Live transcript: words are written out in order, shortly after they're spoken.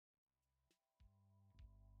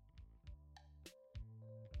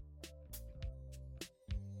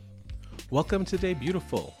Welcome to Day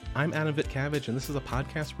Beautiful. I'm Adam Vitkavage, and this is a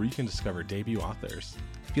podcast where you can discover debut authors.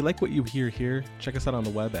 If you like what you hear here, check us out on the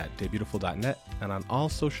web at daybeautiful.net and on all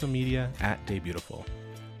social media at daybeautiful.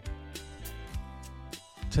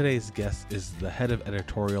 Today's guest is the head of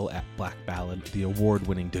editorial at Black Ballad, the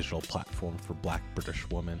award-winning digital platform for Black British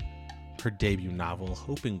women. Her debut novel,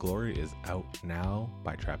 Hope and Glory, is out now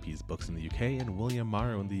by Trapeze Books in the UK and William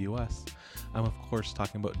Morrow in the US. I'm, of course,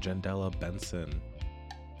 talking about Jendela Benson.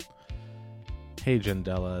 Hey,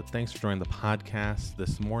 Jendela, thanks for joining the podcast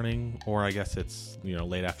this morning, or I guess it's,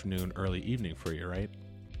 late afternoon, early evening for you, right?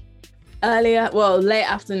 Late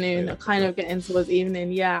afternoon, kind of getting towards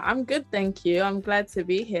evening. Yeah, I'm good, thank you. I'm glad to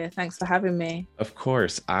be here. Thanks for having me. Of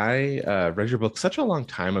course. I read your book such a long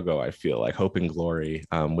time ago, I feel like, Hope and Glory,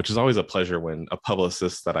 which is always a pleasure when a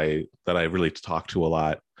publicist that I really talk to a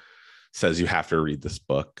lot says you have to read this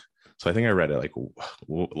book. So I think I read it like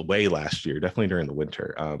way last year, definitely during the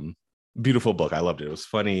winter. Beautiful book. I loved it. It was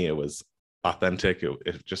funny. It was authentic.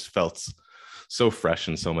 It just felt so fresh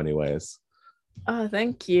in so many ways. Oh,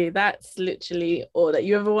 thank you. That's literally all that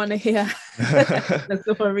you ever want to hear.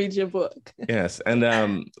 So I read your book. Yes.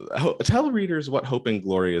 And tell readers what Hope and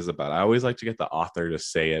Glory is about. I always like to get the author to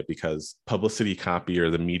say it because publicity copy or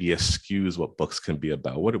the media skews what books can be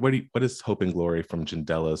about. What is Hope and Glory from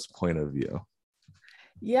Jendela's point of view?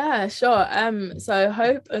 Yeah, sure. So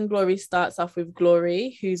Hope and Glory starts off with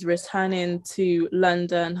Glory, who's returning to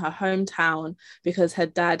London, her hometown, because her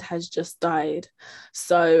dad has just died.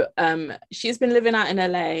 So she's been living out in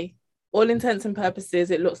LA. All intents and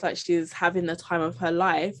purposes, it looks like she's having the time of her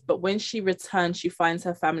life. But when she returns, she finds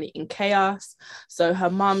her family in chaos. So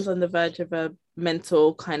her mom's on the verge of a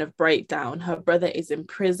mental kind of breakdown. Her brother is in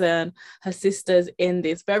prison. Her sister's in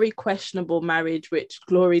this very questionable marriage, which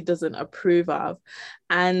Glory doesn't approve of.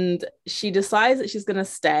 And she decides that she's going to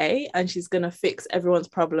stay and she's going to fix everyone's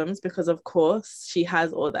problems because, of course, she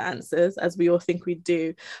has all the answers, as we all think we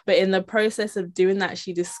do. But in the process of doing that,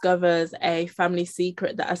 she discovers a family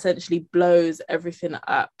secret that essentially blows everything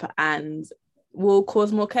up and will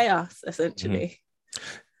cause more chaos, essentially.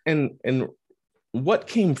 Mm-hmm. And what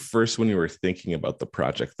came first when you were thinking about the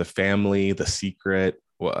project? The family, the secret?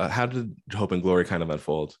 How did Hope and Glory kind of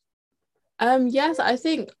unfold? Yes, I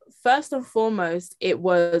think first and foremost, it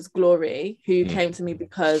was Glory who came to me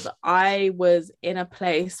because I was in a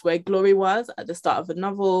place where Glory was at the start of the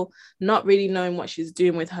novel, not really knowing what she's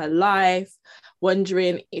doing with her life,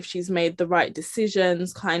 wondering if she's made the right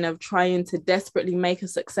decisions, kind of trying to desperately make a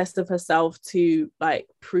success of herself to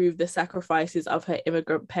prove the sacrifices of her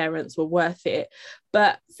immigrant parents were worth it,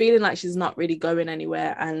 but feeling like she's not really going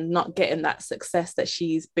anywhere and not getting that success that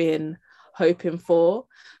she's been hoping for.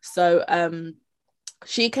 So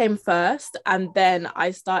she came first, and then I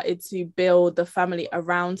started to build the family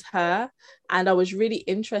around her, and I was really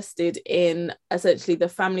interested in essentially the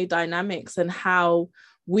family dynamics and how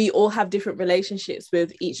we all have different relationships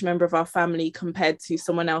with each member of our family compared to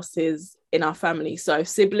someone else's in our family. So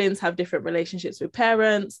siblings have different relationships with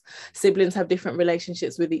parents, siblings have different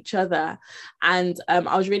relationships with each other. And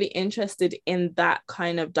I was really interested in that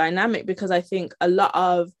kind of dynamic because I think a lot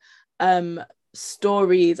of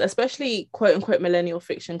stories, especially quote unquote millennial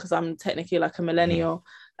fiction, because I'm technically like a millennial,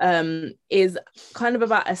 is kind of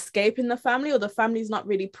about escaping the family, or the family's not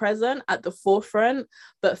really present at the forefront.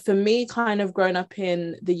 But for me, kind of growing up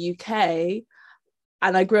in the UK,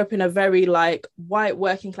 and I grew up in a very white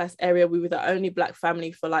working class area, we were the only Black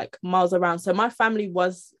family for miles around. So my family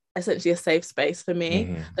was essentially a safe space for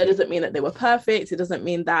me. That doesn't mean that they were perfect. It doesn't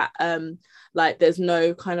mean that there's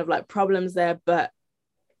no kind of problems there, but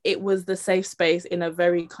it was the safe space in a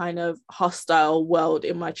very kind of hostile world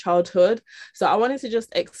in my childhood. So I wanted to just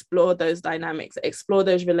explore those dynamics, explore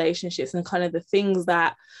those relationships and kind of the things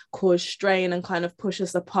that cause strain and kind of push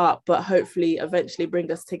us apart, but hopefully eventually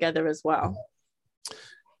bring us together as well.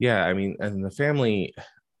 Yeah, I mean, and the family,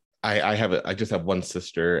 I just have one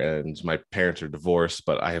sister and my parents are divorced,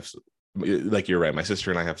 but I have, you're right, my sister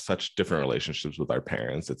and I have such different relationships with our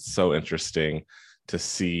parents. It's so interesting to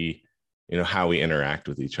see how we interact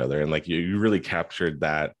with each other. And you really captured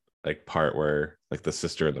that part where the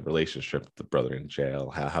sister in the relationship, the brother in jail,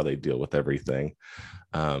 how they deal with everything.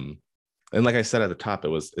 And like I said at the top,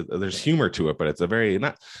 there's humor to it, but it's a very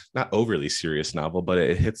not overly serious novel, but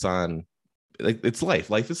it hits on it's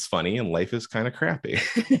life is funny and life is kind of crappy.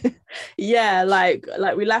 Yeah,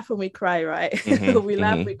 we laugh when we cry, right? We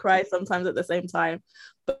laugh, we cry sometimes at the same time.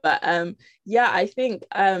 But yeah, I think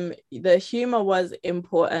the humor was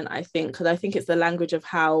important, I think, because I think it's the language of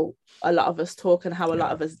how a lot of us talk and how a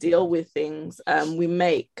lot of us deal with things.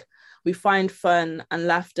 We find fun and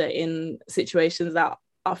laughter in situations that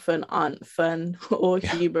often aren't fun or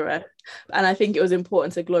Yeah. humorous. And I think it was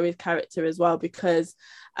important to Gloria's character as well, because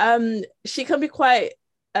she can be quite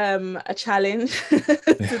a challenge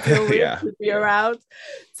to deal with, Yeah. to be around,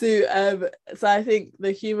 to so I think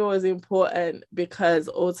the humor was important, because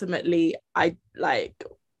ultimately I like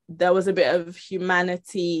there was a bit of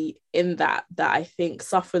humanity in that I think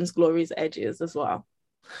softens Glory's edges as well.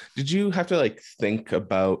 Did you have to like think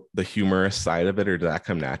about the humorous side of it, or did that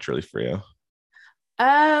come naturally for you?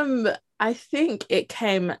 Um, I think it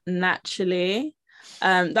came naturally.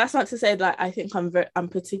 That's not to say that I think I'm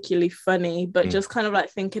particularly funny, but Mm. just kind of like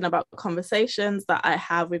thinking about conversations that I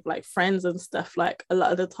have with like friends and stuff. Like a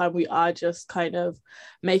lot of the time, we are just kind of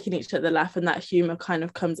making each other laugh, and that humor kind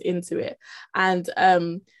of comes into it. And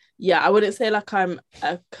yeah, I wouldn't say like I'm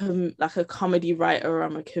like a comedy writer or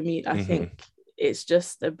I'm a comedian. I Hmm. think it's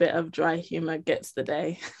just a bit of dry humor gets the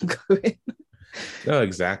day going. No,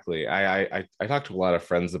 exactly. I talked to a lot of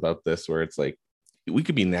friends about this, where it's like we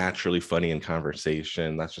could be naturally funny in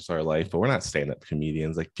conversation. That's just our life, but we're not stand-up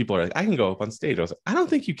comedians. Like people are like, I can go up on stage. I was like, I don't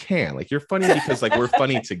think you can. Like you're funny because like we're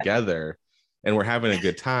funny together and we're having a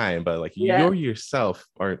good time, but like Yeah, you're yourself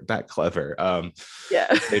aren't that clever. yeah.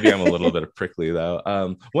 Maybe I'm a little bit of prickly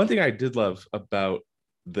though. One thing I did love about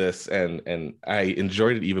this, and I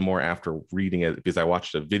enjoyed it even more after reading it because I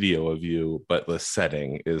watched a video of you, but the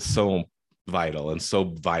setting is so vital and so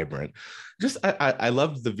vibrant. Just I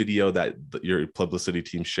loved the video that your publicity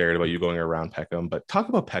team shared about you going around Peckham. But talk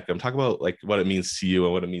about Peckham. Talk about like what it means to you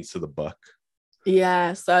and what it means to the book.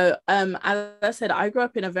 Yeah, so as I said, I grew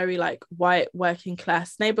up in a very like white working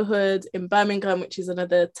class neighborhood in Birmingham, which is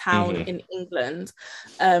another town Mm-hmm. in England.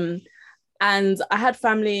 Um, and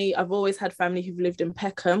I've always had family who've lived in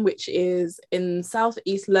Peckham, which is in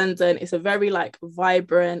southeast London. It's a very like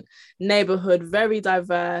vibrant neighborhood, very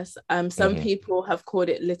diverse. Some Mm-hmm. people have called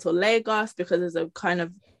it Little Lagos because there's a kind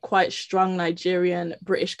of quite strong Nigerian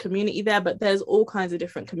British community there, but there's all kinds of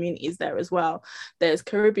different communities there as well. There's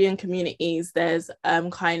Caribbean communities, there's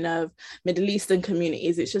kind of Middle Eastern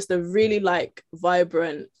communities. It's just a really like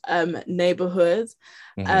vibrant neighborhood.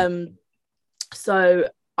 Mm-hmm. Um, so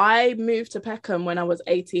I moved to Peckham when I was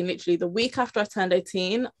 18. Literally the week after I turned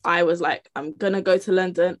 18, I was like, I'm gonna go to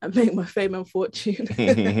London and make my fame and fortune.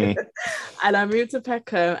 And I moved to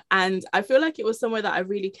Peckham, and I feel like it was somewhere that I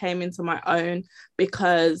really came into my own,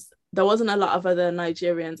 because there wasn't a lot of other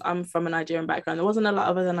Nigerians. I'm from a Nigerian background. There wasn't a lot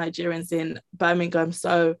of other Nigerians in Birmingham.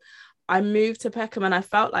 So I moved to Peckham, and I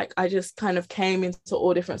felt like I just kind of came into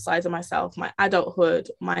all different sides of myself, my adulthood,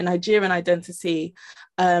 my Nigerian identity.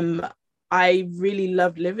 Um, I really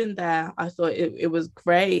loved living there. I thought it was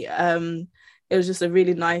great. It was just a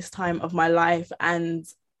really nice time of my life. And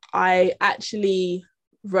I actually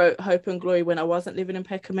wrote Hope and Glory when I wasn't living in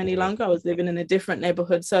Peckham any longer. I was living in a different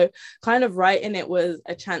neighborhood. So kind of writing it was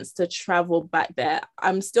a chance to travel back there.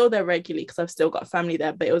 I'm still there regularly because I've still got family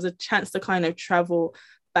there, but it was a chance to kind of travel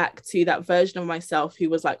back to that version of myself who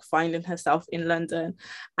was like finding herself in London.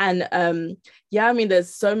 And yeah, I mean,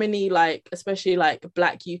 there's so many like, especially like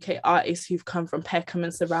Black UK artists who've come from Peckham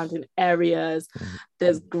and surrounding areas.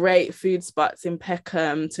 There's great food spots in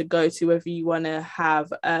Peckham to go to whether you want to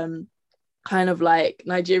have kind of like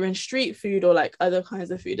Nigerian street food or like other kinds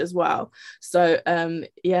of food as well. So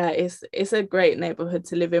yeah, it's a great neighborhood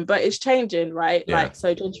to live in, but it's changing, right? Yeah. Like,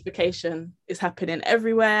 so gentrification is happening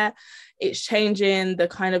everywhere. It's changing. The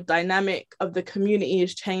kind of dynamic of the community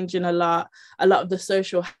is changing a lot. A lot of the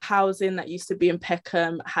social housing that used to be in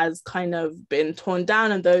Peckham has kind of been torn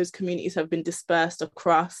down, and those communities have been dispersed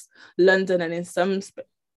across London and in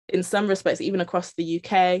some respects, even across the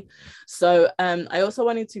UK. So I also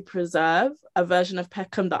wanted to preserve a version of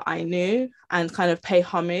Peckham that I knew and kind of pay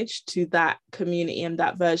homage to that community and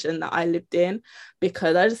that version that I lived in,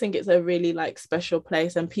 because I just think it's a really like special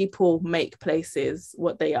place, and people make places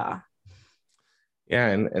what they are. Yeah,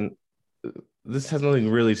 and this has nothing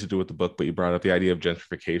really to do with the book, but you brought up the idea of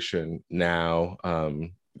gentrification now.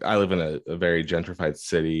 I live in a very gentrified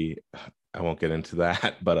city. I won't get into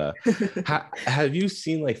that, but have you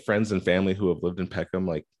seen like friends and family who have lived in Peckham?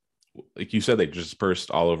 Like you said, they dispersed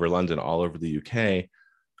all over London, all over the UK.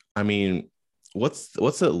 I mean, what's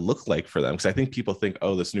it look like for them? Because I think people think,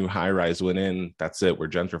 oh, this new high rise went in, that's it, we're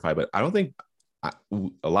gentrified. But I don't think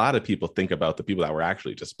a lot of people think about the people that were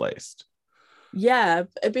actually displaced. Yeah,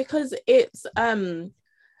 because it's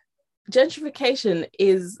gentrification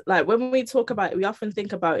is like, when we talk about it, we often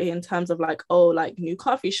think about it in terms of like, oh, like new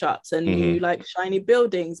coffee shops and new Mm-hmm. like shiny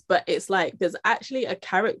buildings, but it's like there's actually a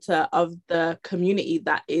character of the community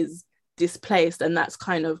that is displaced, and that's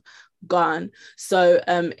kind of gone. So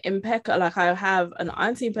in Peckham, like I have an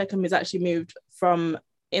auntie in Peckham who's actually moved from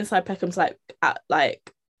inside Peckham to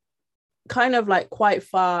like kind of like quite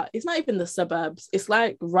far. It's not even the suburbs. It's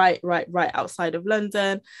like right outside of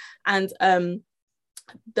London. And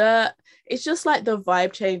the it's just like the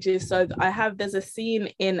vibe changes. So there's a scene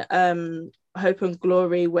in Hope and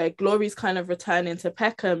Glory where Glory's kind of returning to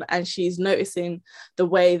Peckham, and she's noticing the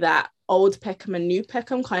way that old Peckham and new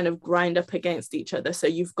Peckham kind of grind up against each other. So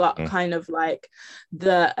you've got kind of like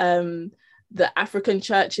the African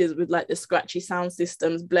churches with like the scratchy sound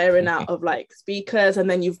systems blaring out of like speakers, and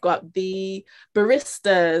then you've got the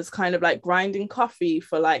baristas kind of like grinding coffee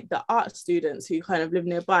for like the art students who kind of live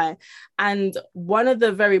nearby. And one of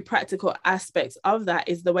the very practical aspects of that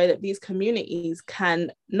is the way that these communities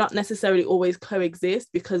can not necessarily always coexist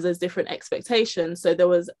because there's different expectations. So there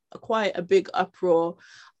was quite a big uproar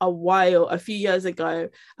a few years ago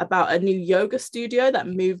about a new yoga studio that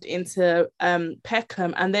moved into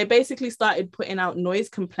Peckham, and they basically started putting out noise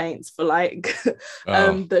complaints for like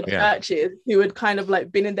the churches who had kind of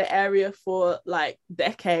like been in the area for like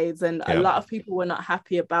decades, and a lot of people were not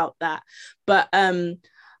happy about that. But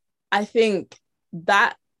I think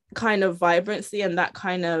that kind of vibrancy and that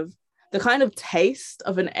kind of the kind of taste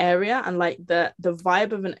of an area and like the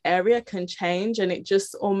vibe of an area can change, and it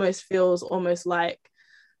just almost feels almost like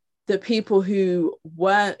the people who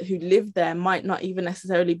lived there might not even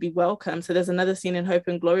necessarily be welcome. So there's another scene in Hope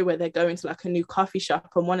and Glory where they're going to like a new coffee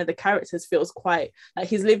shop, and one of the characters feels quite like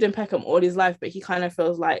he's lived in Peckham all his life, but he kind of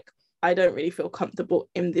feels like, I don't really feel comfortable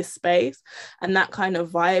in this space. And that kind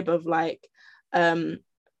of vibe of like,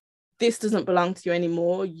 this doesn't belong to you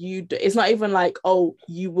anymore. It's not even like, oh,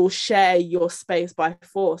 you will share your space by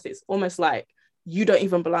force. It's almost like, you don't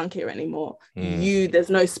even belong here anymore. There's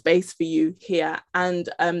no space for you here. And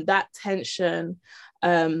that tension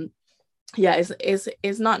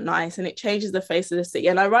is not nice, and it changes the face of the city.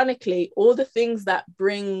 And ironically, all the things that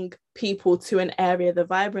bring people to an area, the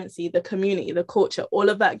vibrancy, the community, the culture, all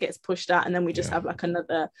of that gets pushed out, and then we just have like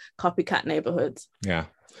another copycat neighborhoods.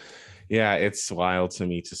 It's wild to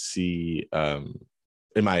me to see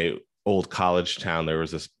in my old college town, there was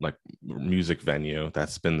this like music venue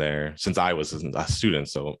that's been there since I was a student,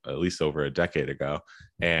 so at least over a decade ago,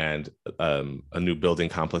 and a new building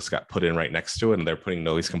complex got put in right next to it, and they're putting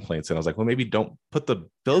noise complaints in. I was like, well, maybe don't put the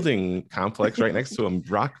building complex right next to a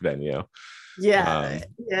rock venue. It's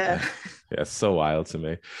so wild to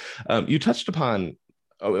me. You touched upon,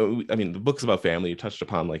 I mean, the book's about family. You touched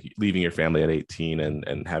upon like leaving your family at 18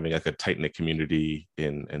 and having like a tight-knit community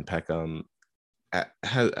in Peckham.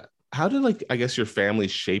 How did, like, I guess your family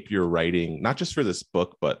shape your writing, not just for this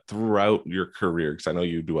book, but throughout your career? Because I know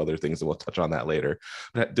you do other things, and we'll touch on that later.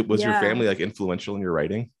 But was your family like influential in your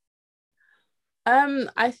writing?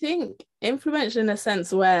 I think influential in a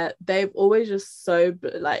sense where they've always just so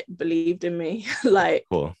like believed in me. Like,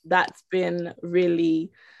 cool. That's been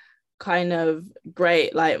really kind of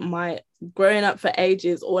great. Like, my growing up for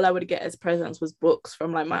ages, all I would get as presents was books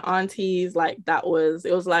from like my aunties. Like, it was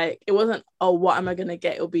like, it wasn't, oh, what am I gonna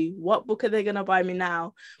get? It'll be, what book are they gonna buy me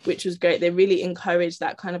now? Which was great. They really encouraged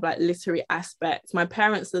that kind of like literary aspect. My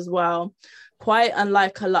parents as well, quite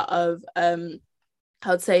unlike a lot of I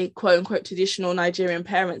would say quote unquote traditional Nigerian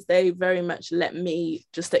parents, they very much let me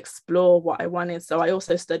just explore what I wanted. So I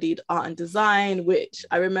also studied art and design, which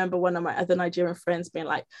I remember one of my other Nigerian friends being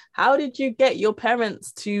like, how did you get your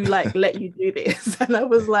parents to like let you do this? And I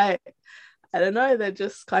was like, I don't know, they're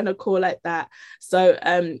just kind of cool like that. So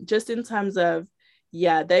just in terms of,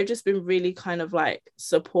 they've just been really kind of like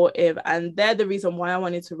supportive, and they're the reason why I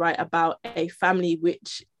wanted to write about a family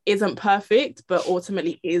which isn't perfect, but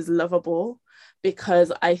ultimately is lovable.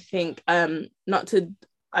 Because I think I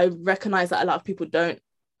recognize that a lot of people don't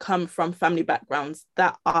come from family backgrounds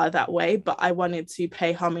that are that way, but I wanted to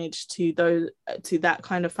pay homage to that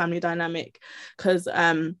kind of family dynamic, because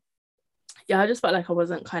I just felt like I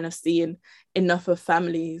wasn't kind of seeing enough of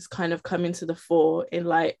families kind of come into the fore in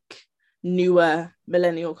like newer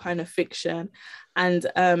millennial kind of fiction. And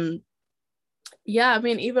I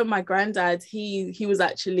mean, even my granddad, he was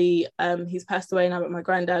actually, he's passed away now, but my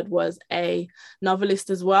granddad was a novelist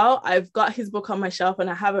as well. I've got his book on my shelf and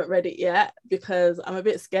I haven't read it yet because I'm a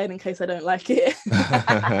bit scared in case I don't like it.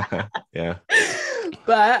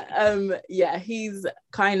 But he's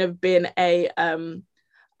kind of been a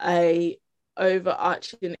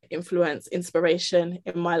overarching influence, inspiration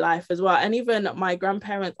in my life as well. And even my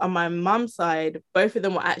grandparents on my mum's side, both of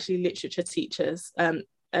them were actually literature teachers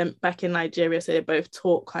back in Nigeria, so they both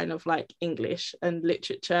taught kind of like English and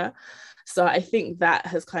literature. So I think that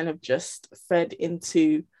has kind of just fed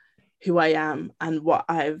into who I am and what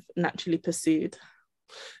I've naturally pursued.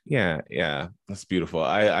 Yeah, that's beautiful.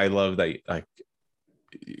 I love that, like,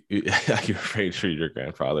 you're afraid for your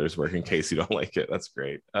grandfather's work in case you don't like it. That's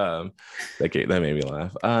great. That made me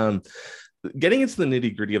laugh. Getting into the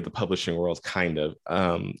nitty gritty of the publishing world, kind of.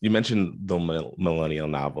 You mentioned the millennial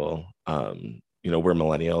novel. We're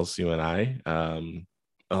millennials, you and I.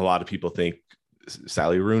 A lot of people think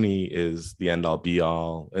Sally Rooney is the end all be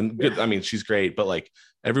all, and good. I mean, she's great, but like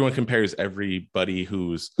everyone compares everybody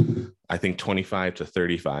who's, I think, 25 to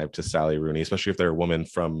 35 to Sally Rooney, especially if they're a woman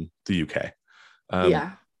from the UK.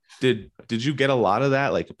 Yeah. Did you get a lot of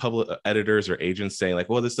that, like public editors or agents saying like,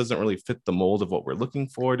 well, this doesn't really fit the mold of what we're looking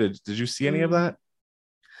for? Did you see any of that?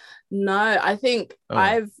 No, I think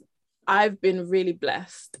I've been really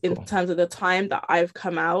blessed in terms of the time that I've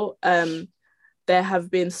come out. There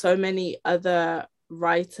have been so many other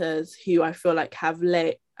writers who I feel like have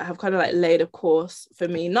kind of like laid a course for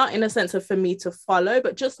me, not in a sense of for me to follow,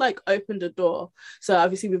 but just like opened a door. So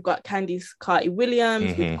obviously we've got Candice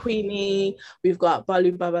Carty-Williams with Queenie, we've got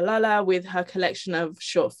Balu Babalala with her collection of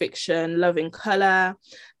short fiction, Love in Colour.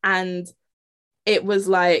 And it was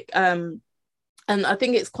like, and I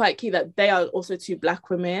think it's quite key that they are also two Black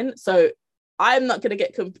women. So I'm not going to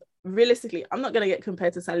get realistically, I'm not going to get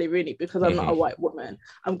compared to Sally Rooney because I'm not a white woman.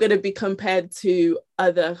 I'm going to be compared to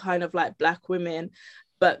other kind of like Black women.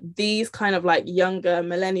 But these kind of like younger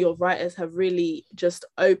millennial writers have really just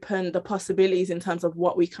opened the possibilities in terms of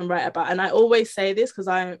what we can write about. And I always say this because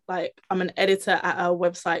I'm an editor at a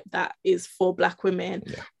website that is for Black women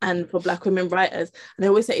and for Black women writers. And I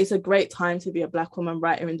always say it's a great time to be a Black woman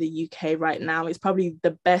writer in the UK right now. It's probably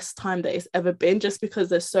the best time that it's ever been, just because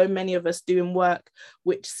there's so many of us doing work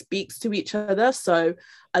which speaks to each other. So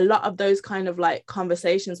a lot of those kind of like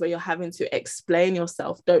conversations where you're having to explain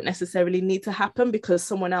yourself don't necessarily need to happen because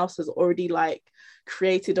someone else has already like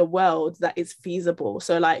created a world that is feasible.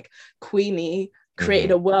 So like Queenie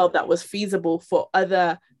created a world that was feasible for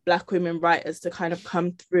other Black women writers to kind of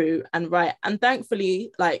come through and write. And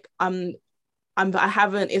thankfully, like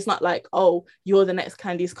it's not like, oh, you're the next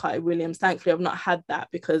Candice Carty-Williams. Thankfully, I've not had that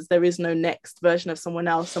because there is no next version of someone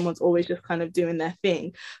else. Someone's always just kind of doing their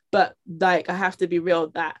thing. But like, I have to be real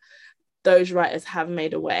that those writers have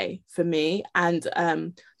made a way for me, and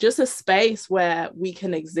just a space where we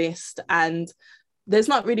can exist. And there's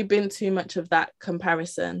not really been too much of that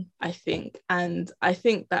comparison, I think. And I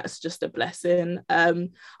think that's just a blessing.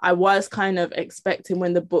 I was kind of expecting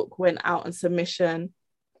when the book went out on submission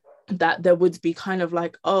that there would be kind of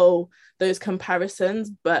like, oh, those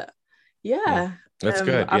comparisons, but that's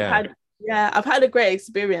good. I've had a great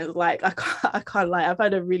experience. Like I can't lie, I've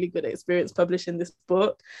had a really good experience publishing this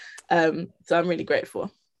book, so I'm really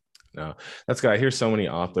grateful. No, that's good. I hear so many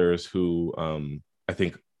authors who I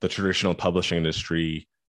think the traditional publishing industry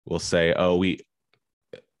will say, oh,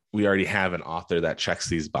 we already have an author that checks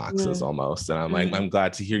these boxes almost. And I'm like, I'm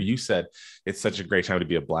glad to hear you said it's such a great time to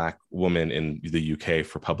be a Black woman in the UK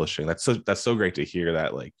for publishing. That's so great to hear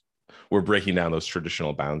that, like, we're breaking down those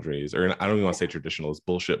traditional boundaries, or I don't even want to say traditional, it's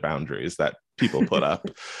bullshit boundaries that people put up.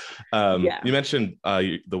 You mentioned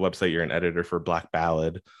the website, you're an editor for Black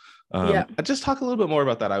Ballad. I just talk a little bit more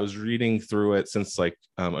about that. I was reading through it since like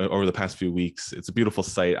over the past few weeks. It's a beautiful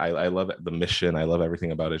site. I love the mission. I love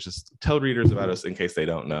everything about it. Just tell readers about us in case they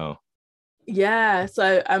don't know.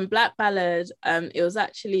 So Black Ballad, it was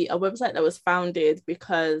actually a website that was founded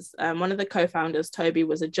because one of the co-founders, Toby,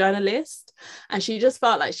 was a journalist, and she just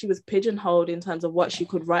felt like she was pigeonholed in terms of what she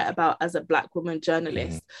could write about as a Black woman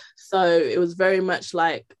journalist. So it was very much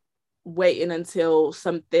like waiting until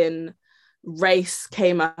something race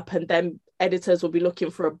came up and then editors will be looking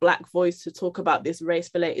for a Black voice to talk about this race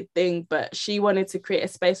related thing. But she wanted to create a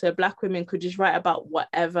space where Black women could just write about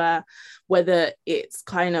whatever, whether it's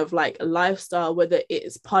kind of like a lifestyle, whether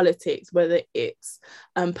it's politics, whether it's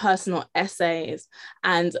personal essays.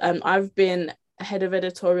 And I've been head of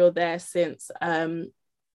editorial there since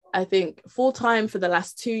I think full-time for the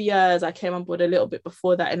last 2 years. I came on board a little bit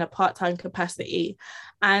before that in a part-time capacity,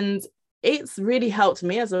 and it's really helped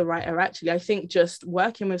me as a writer, actually. I think just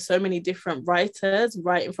working with so many different writers,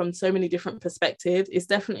 writing from so many different perspectives, it's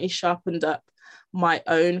definitely sharpened up my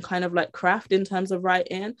own kind of like craft in terms of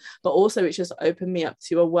writing, but also it's just opened me up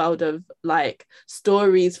to a world of like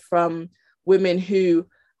stories from women who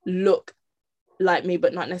look like me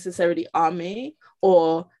but not necessarily are me,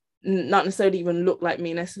 or not necessarily even look like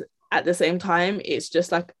me at the same time. It's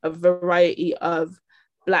just like a variety of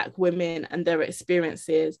Black women and their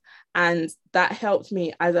experiences, and that helped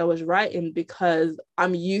me as I was writing, because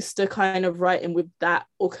I'm used to kind of writing with that,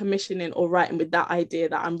 or commissioning or writing with that idea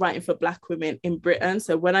that I'm writing for Black women in Britain.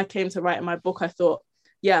 So when I came to write my book, I thought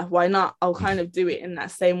yeah, why not? I'll kind of do it in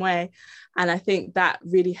that same way. And I think that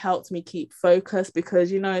really helped me keep focused,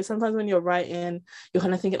 because, you know, sometimes when you're writing, you're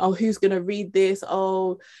kind of thinking, oh, who's going to read this?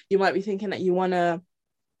 Oh, you might be thinking that you want to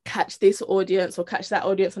catch this audience or catch that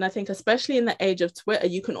audience. And I think especially in the age of Twitter,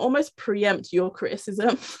 you can almost preempt your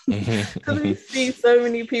criticism, because we see so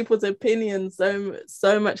many people's opinions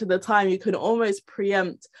so much of the time. You can almost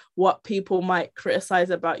preempt what people might criticize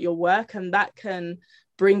about your work, and that can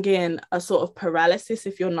bring in a sort of paralysis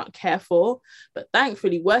if you're not careful. But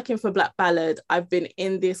thankfully, working for Black Ballad, I've been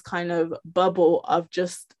in this kind of bubble of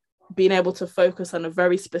just being able to focus on a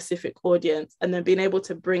very specific audience, and then being able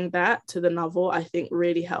to bring that to the novel, I think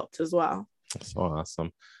really helped as well. So awesome.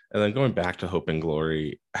 And then going back to Hope and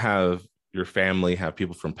Glory, have your family, have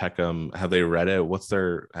people from Peckham, have they read it? What's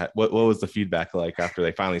their, what was the feedback like after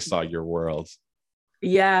they finally saw your world?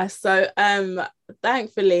 Yeah, so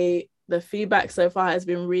thankfully the feedback so far has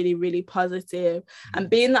been really, really positive. And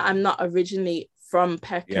being that I'm not originally from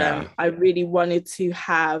Peckham, I really wanted to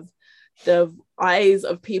have the eyes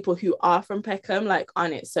of people who are from Peckham like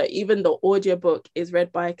on it. So even the audiobook is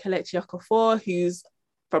read by Kelechi Okafor, who's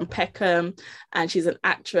from Peckham, and she's an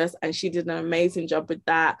actress, and she did an amazing job with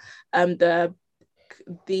that.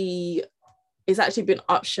 It's actually been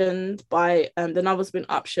optioned by the novel's been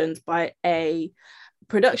optioned by a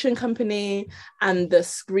production company, and the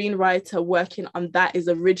screenwriter working on that is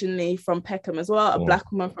originally from Peckham as well, a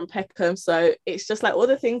Black woman from Peckham. So it's just like all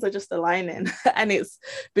the things are just aligning. And it's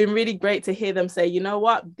been really great to hear them say, you know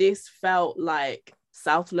what, this felt like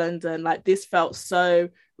South London, like this felt so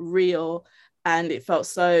real, and it felt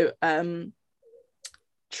so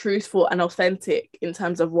truthful and authentic in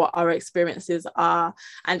terms of what our experiences are.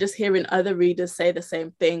 And just hearing other readers say the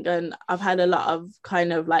same thing. And I've had a lot of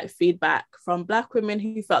kind of like feedback from Black women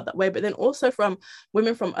who felt that way, but then also from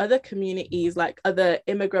women from other communities, like other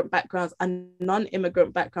immigrant backgrounds and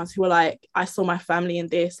non-immigrant backgrounds, who are like, I saw my family in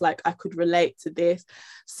this, like I could relate to this.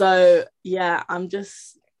 So yeah,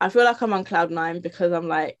 I feel like I'm on cloud nine, because I'm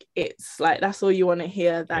like, it's like, that's all you want to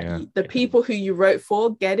hear, that the people who you wrote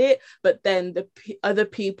for get it, but then the other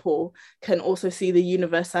people can also see the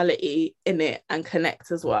universality in it and connect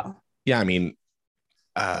as well. Yeah, I mean,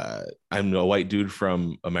 I'm a white dude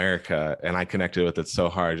from America, and I connected with it so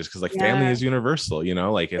hard just because like family is universal, you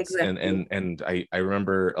know, like it's exactly. and I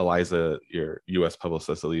remember Eliza, your US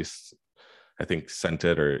publicist, at least I think, sent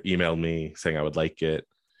it or emailed me saying I would like it,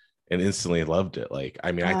 and instantly loved it. Like,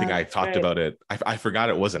 I mean, I think I talked about it. I forgot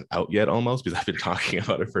it wasn't out yet almost, because I've been talking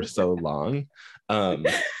about it for so long. And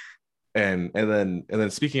then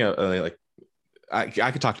speaking of like, I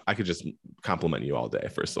could just compliment you all day.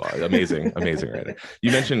 First of all, amazing writer.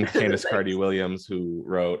 You mentioned Candice Carty Williams, who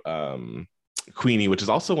wrote Queenie, which is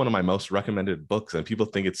also one of my most recommended books, and people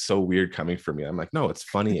think it's so weird coming from me. I'm like, no, it's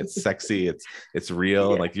funny, it's sexy, it's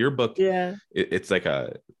real. Like your book, it's like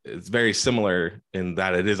it's very similar in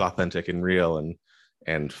that it is authentic and real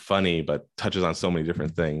and funny, but touches on so many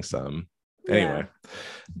different things. Anyway,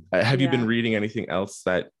 have you been reading anything else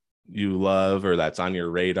that you love or that's on your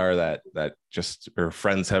radar that just your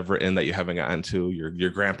friends have written that you haven't gotten to? Your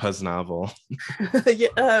grandpa's novel?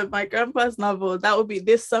 My grandpa's novel, that will be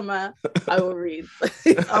this summer. I will read.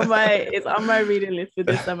 It's on my reading list for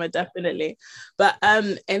this summer, definitely. But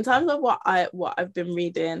in terms of what I've been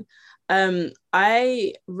reading,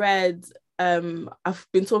 I read I've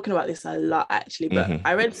been talking about this a lot actually, but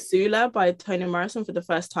I read Sula by Toni Morrison for the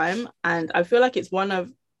first time, and I feel like it's one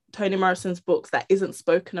of Toni Morrison's books that isn't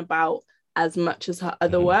spoken about as much as her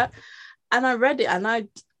other work. And I read it, and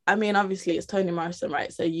I mean, obviously it's Toni Morrison,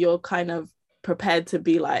 right? So you're kind of prepared to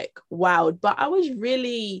be like wowed, but I was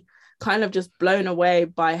really kind of just blown away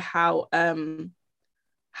by how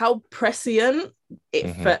prescient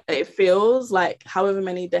it feels, like however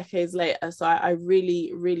many decades later. So I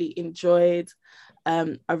really, really enjoyed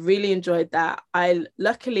that.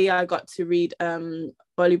 Luckily I got to read Bolu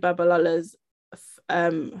Babalola's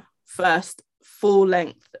first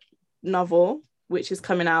full-length novel, which is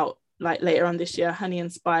coming out like later on this year, Honey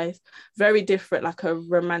and Spice. Very different, like a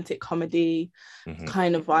romantic comedy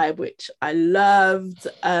kind of vibe, which I loved.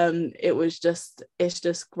 It's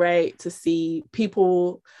just great to see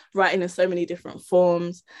people writing in so many different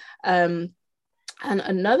forms. And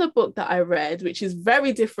another book that I read, which is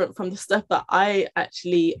very different from the stuff that I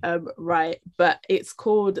actually write, but it's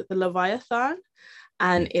called The Leviathan.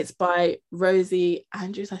 And it's by Rosie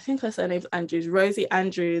Andrews. I think her surname's Andrews, Rosie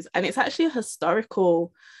Andrews. And it's actually a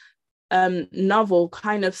historical novel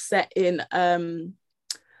kind of set in,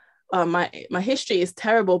 my history is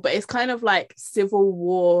terrible, but it's kind of like Civil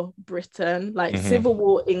War Britain, like Civil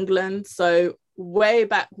War England. So way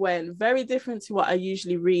back when, very different to what I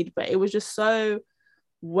usually read, but it was just so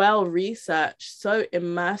well researched, so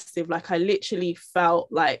immersive. Like I literally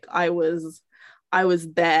felt like I was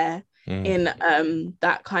there in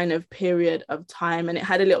that kind of period of time, and it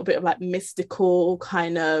had a little bit of like mystical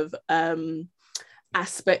kind of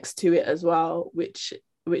aspects to it as well, which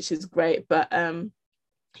is great. But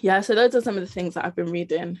yeah, so those are some of the things that I've been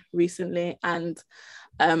reading recently, and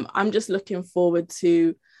I'm just looking forward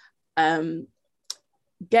to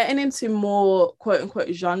getting into more quote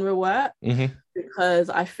unquote genre work, because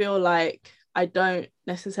I feel like I don't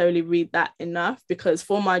necessarily read that enough, because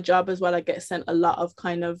for my job as well, I get sent a lot of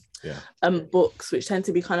kind of books which tend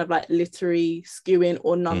to be kind of like literary skewing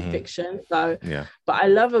or non-fiction. So but I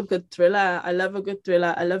love a good thriller. I love a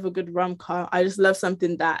good rom-com. I just love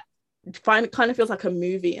something that kind of feels like a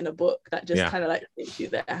movie in a book that just kind of like takes you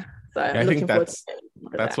there. So I think that's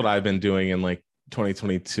what I've been doing in like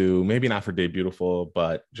 2022, maybe not for Day Beautiful,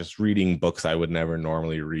 but just reading books I would never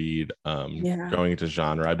normally read. Going into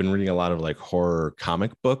genre, I've been reading a lot of like horror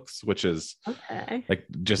comic books, which is like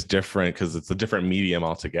just different because it's a different medium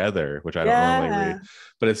altogether, which I don't normally read.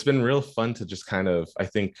 But it's been real fun to just kind of, I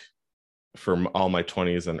think for all my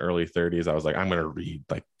 20s and early 30s, I was like, I'm gonna read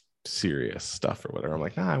like serious stuff or whatever. I'm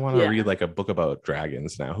like, I want to read like a book about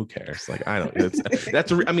dragons now. Who cares? Like, I don't.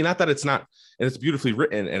 I mean, not that it's not, and it's beautifully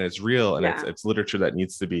written and it's real and it's literature that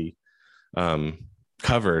needs to be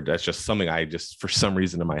covered. That's just something I just for some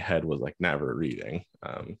reason in my head was like never reading.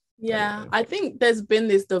 Anyway. I think there's been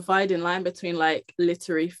this dividing line between like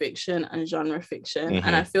literary fiction and genre fiction,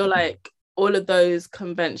 and I feel like all of those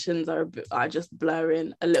conventions are just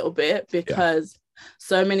blurring a little bit, because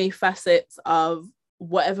so many facets of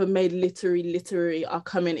whatever made literary are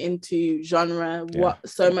coming into genre.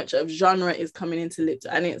 So much of genre is coming into lit,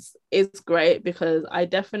 and it's great, because I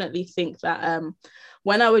definitely think that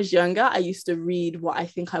when I was younger, I used to read what I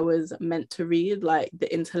think I was meant to read, like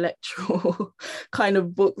the intellectual kind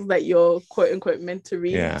of books that you're quote unquote meant to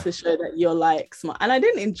read to show that you're like smart, and I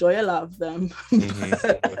didn't enjoy a lot of them.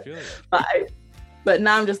 But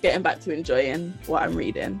now I'm just getting back to enjoying what I'm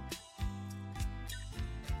reading.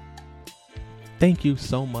 Thank you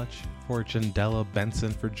so much for Jandela Benson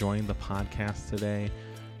for joining the podcast today.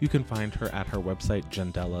 You can find her at her website,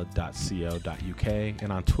 jandela.co.uk,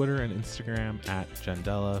 and on Twitter and Instagram at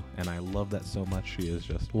Jandela. And I love that so much. She is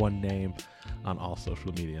just one name on all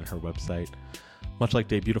social media and her website. Much like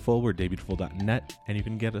Day Beautiful, we're daybeautiful.net, and you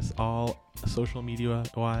can get us all social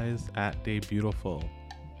media-wise at Day Beautiful.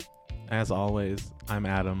 As always, I'm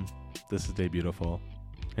Adam. This is Day Beautiful,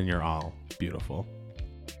 and you're all beautiful.